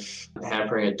kind of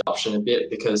hampering adoption a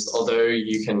bit, because although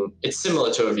it's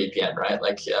similar to a VPN, right?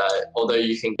 Like, although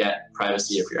you can get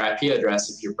privacy of your IP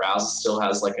address, if your browser still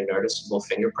has like a noticeable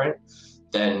fingerprint,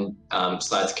 then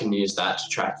sites can use that to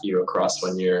track you across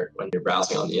when you're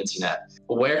browsing on the internet.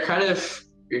 We're kind of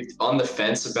on the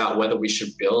fence about whether we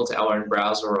should build our own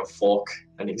browser or fork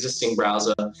an existing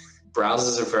browser.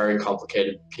 Browsers are very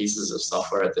complicated pieces of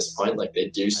software at this point. Like, they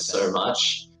do so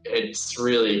much. It's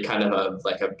really kind of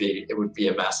it would be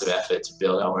a massive effort to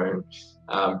build our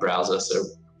own browser. So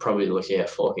probably looking at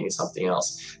forking something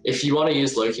else. If you want to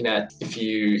use LokiNet, if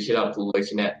you hit up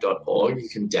lokinet.org, you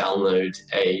can download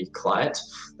a client.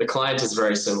 The client is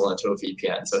very similar to a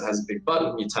VPN. So it has a big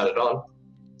button, you turn it on,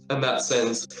 and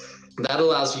that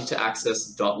allows you to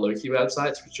access .loki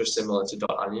websites, which are similar to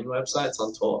 .onion websites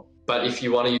on Tor. But if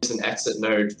you want to use an exit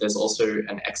node, there's also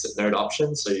an exit node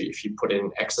option. So if you put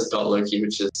in exit.loki,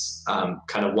 which is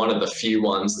kind of one of the few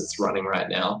ones that's running right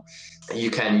now, you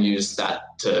can use that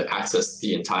to access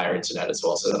the entire internet as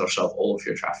well. So that'll shove all of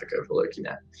your traffic over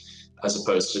LokiNet, as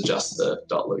opposed to just the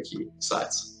 .loki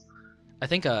sites. I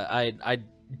think I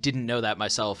didn't know that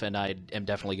myself, and I am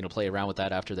definitely going to play around with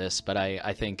that after this. But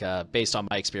I think based on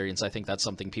my experience, I think that's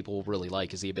something people really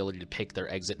like, is the ability to pick their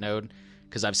exit node.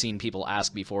 Because I've seen people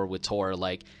ask before with Tor,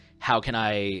 like, how can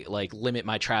I like limit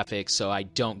my traffic so I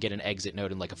don't get an exit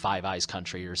node in like a Five Eyes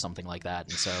country or something like that?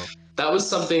 And so that was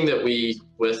something that we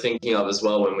were thinking of as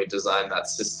well when we designed that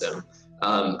system.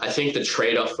 I think the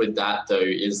trade-off with that, though,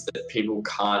 is that people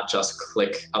can't just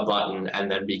click a button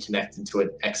and then be connected to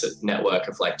an exit network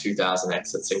of like 2,000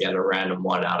 exits and get a random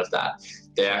one out of that.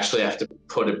 They actually have to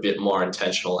put a bit more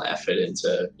intentional effort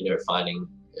into, finding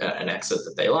an exit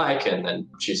that they like and then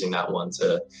choosing that one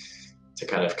to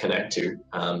kind of connect to.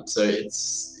 So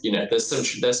it's,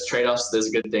 there's trade-offs, there's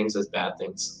good things, there's bad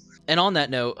things. And on that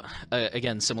note,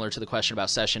 again, similar to the question about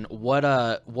session,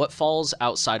 what falls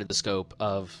outside of the scope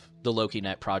of the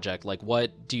LokiNet project? Like,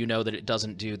 what do you know that it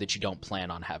doesn't do that you don't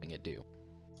plan on having it do?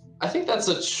 I think that's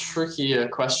a trickier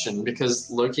question,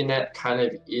 because LokiNet kind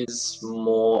of is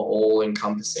more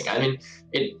all-encompassing. I mean,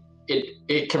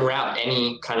 it can route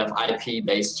any kind of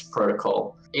IP-based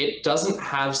protocol. It doesn't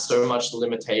have so much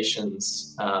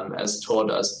limitations as Tor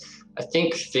does. I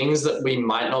think things that we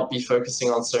might not be focusing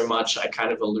on so much, I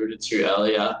kind of alluded to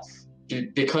earlier,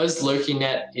 because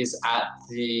LokiNet is at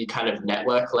the kind of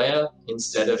network layer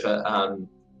instead of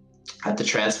at the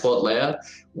transport layer,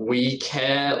 we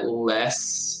care a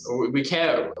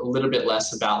little bit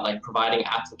less about like providing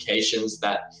applications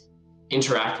that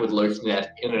interact with LokiNet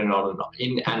in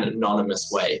an anonymous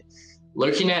way.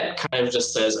 LokiNet kind of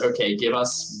just says, okay, give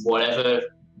us whatever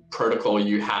protocol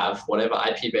you have, whatever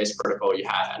IP-based protocol you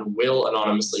have, and we'll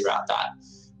anonymously route that.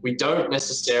 We don't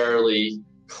necessarily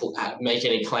make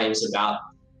any claims about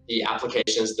the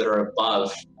applications that are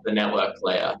above the network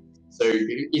layer. So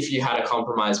if you had a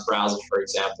compromised browser, for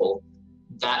example,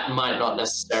 that might not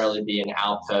necessarily be in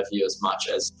our purview as much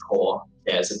as Tor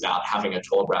cares about having a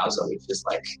Tor browser, which is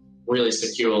like really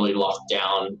securely locked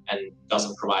down and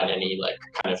doesn't provide any like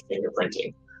kind of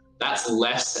fingerprinting. That's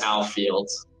less our field.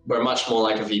 We're much more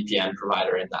like a VPN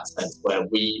provider in that sense, where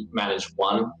we manage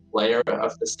one layer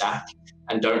of the stack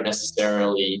and don't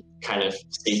necessarily kind of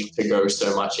seek to go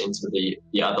so much into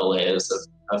the other layers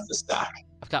of the stack.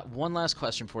 I've got one last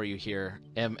question for you here.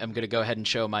 I'm going to go ahead and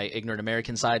show my ignorant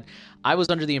American side. I was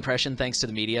under the impression, thanks to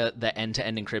the media, that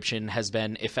end-to-end encryption has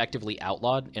been effectively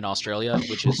outlawed in Australia,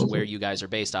 which is where you guys are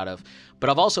based out of. But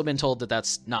I've also been told that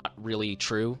that's not really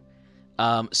true.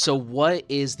 So what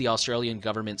is the Australian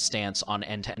government's stance on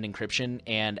end-to-end encryption,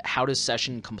 and how does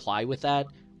Session comply with that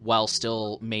while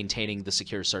still maintaining the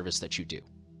secure service that you do?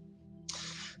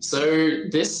 So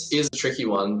this is a tricky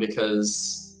one,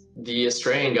 because the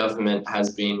Australian government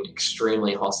has been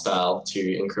extremely hostile to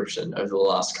encryption over the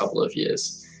last couple of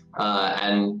years.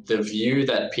 And the view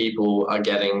that people are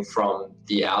getting from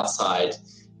the outside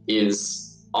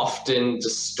is often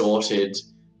distorted.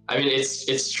 I mean,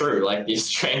 it's true, like the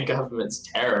Australian government's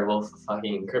terrible for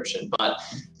fucking encryption, but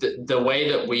the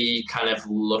way that we kind of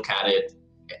look at it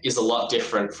is a lot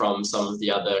different from some of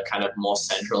the other kind of more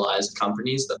centralized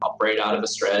companies that operate out of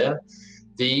Australia.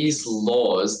 These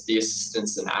laws, the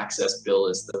Assistance and Access Bill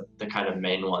is the kind of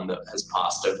main one that has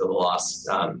passed over the last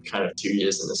kind of 2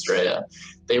 years in Australia.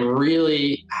 They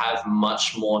really have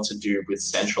much more to do with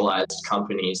centralized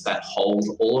companies that hold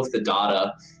all of the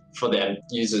data for their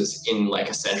users in like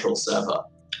a central server.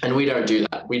 And we don't do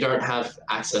that. We don't have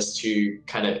access to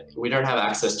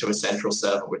a central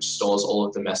server which stores all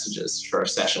of the messages for a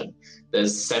session.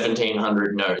 There's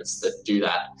 1,700 nodes that do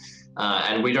that.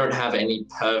 And we don't have any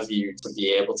purview to be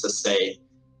able to say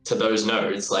to those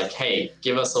nodes, like, hey,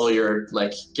 give us all the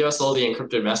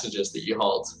encrypted messages that you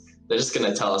hold. They're just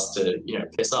going to tell us to,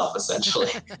 piss off, essentially.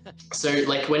 So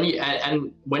like when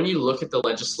you look at the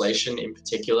legislation in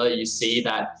particular, you see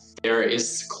that there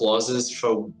is clauses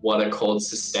for what are called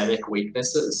systemic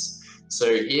weaknesses. So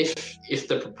if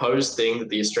the proposed thing that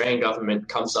the Australian government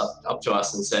comes up to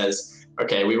us and says,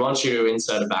 okay, we want you to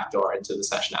insert a backdoor into the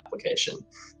session application,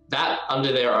 that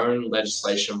under their own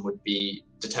legislation would be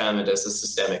determined as a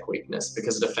systemic weakness,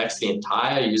 because it affects the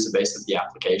entire user base of the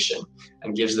application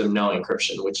and gives them no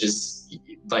encryption, which is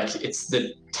like, it's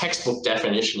the textbook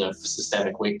definition of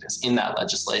systemic weakness in that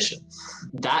legislation.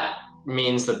 That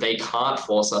means that they can't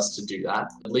force us to do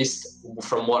that, at least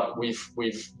from what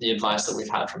the advice that we've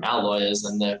had from our lawyers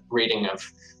and the reading of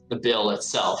the bill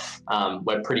itself.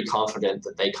 We're pretty confident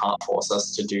that they can't force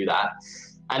us to do that.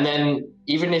 And then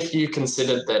even if you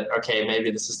considered that, okay,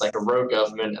 maybe this is like a rogue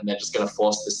government and they're just going to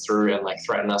force this through and like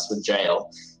threaten us with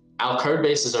jail, our code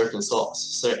base is open source.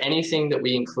 So anything that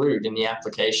we include in the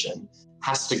application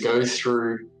has to go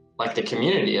through like the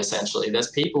community, essentially.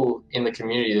 There's people in the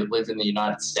community that live in the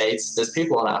United States. There's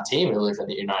people on our team who live in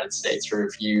the United States who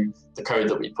review the code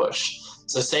that we push.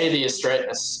 So say the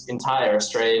entire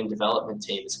Australian development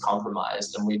team is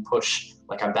compromised and we push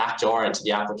like a backdoor into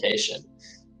the application.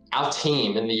 Our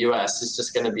team in the US is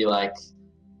just going to be like,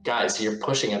 guys, you're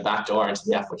pushing a backdoor into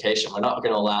the application. We're not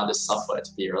going to allow this software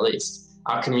to be released.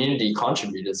 Our community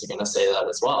contributors are going to say that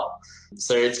as well.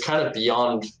 So it's kind of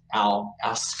beyond our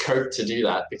scope to do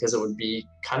that, because it would be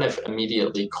kind of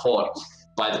immediately caught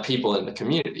by the people in the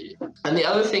community. And the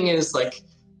other thing is, like,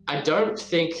 I don't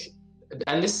think,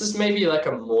 and this is maybe like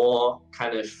a more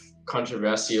kind of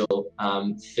controversial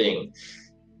thing,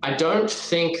 I don't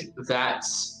think that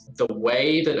the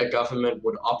way that a government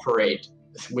would operate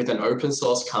with an open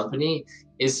source company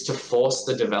is to force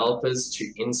the developers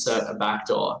to insert a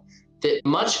backdoor. The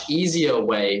much easier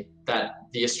way that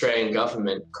the Australian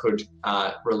government could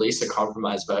release a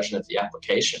compromised version of the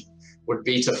application would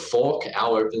be to fork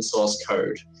our open source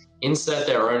code, insert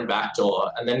their own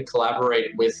backdoor, and then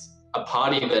collaborate with a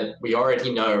party that we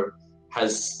already know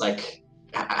has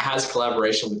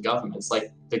collaboration with governments,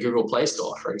 like the Google Play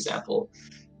Store, for example,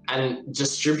 and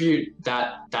distribute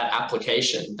that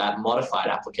application, that modified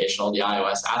application on the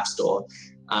iOS App Store,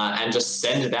 and just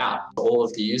send it out to all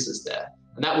of the users there.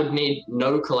 And that would need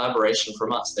no collaboration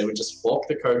from us. They would just fork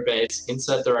the code base,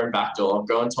 insert their own backdoor,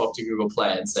 go and talk to Google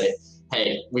Play and say,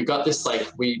 hey, we've got this,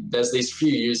 there's these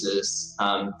few users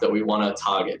that we want to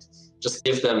target. Just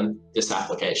give them this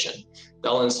application.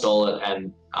 They'll install it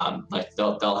and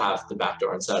they'll have the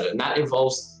backdoor inserted. And that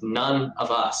involves none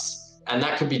of us. And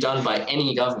that could be done by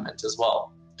any government as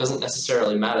well. It doesn't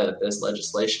necessarily matter that there's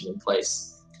legislation in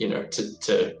place,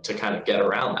 to kind of get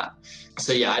around that.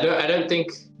 So yeah, I don't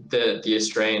think the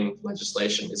Australian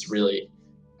legislation is really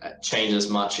changes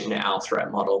much in our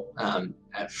threat model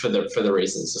for the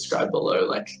reasons described below.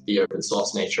 Like the open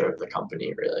source nature of the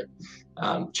company really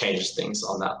changes things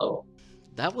on that level.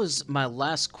 That was my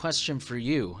last question for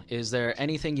you. Is there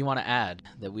anything you want to add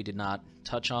that we did not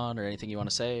touch on, or anything you want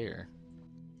to say? Or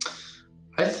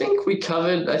I think we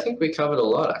covered a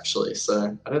lot, actually.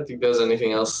 So I don't think there's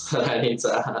anything else that I need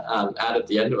to add at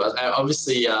the end of it.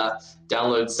 Obviously,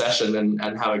 download Session and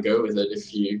have a go with it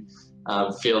if you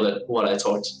feel that what I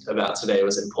talked about today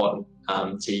was important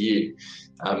to you.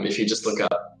 If you just look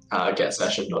up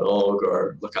getsession.org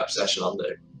or look up Session on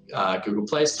the Google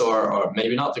Play Store, or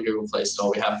maybe not the Google Play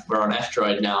Store. We're on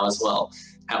F-Droid now as well,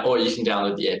 or you can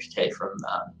download the APK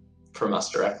from us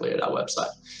directly at our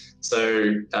website.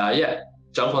 So yeah,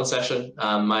 jump on Session.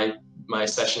 My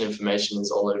Session information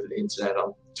is all over the internet,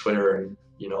 on Twitter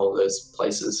and all those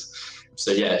places.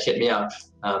 So yeah, hit me up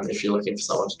if you're looking for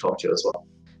someone to talk to as well.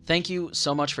 Thank you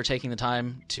so much for taking the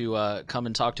time to come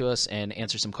and talk to us and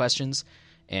answer some questions.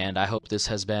 And I hope this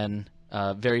has been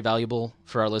very valuable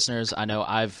for our listeners. I know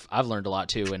I've learned a lot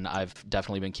too, and I've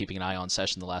definitely been keeping an eye on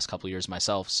Session the last couple of years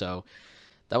myself. So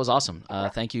that was awesome.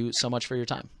 Thank you so much for your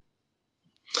time.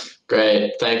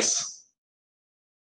 Great. Thanks.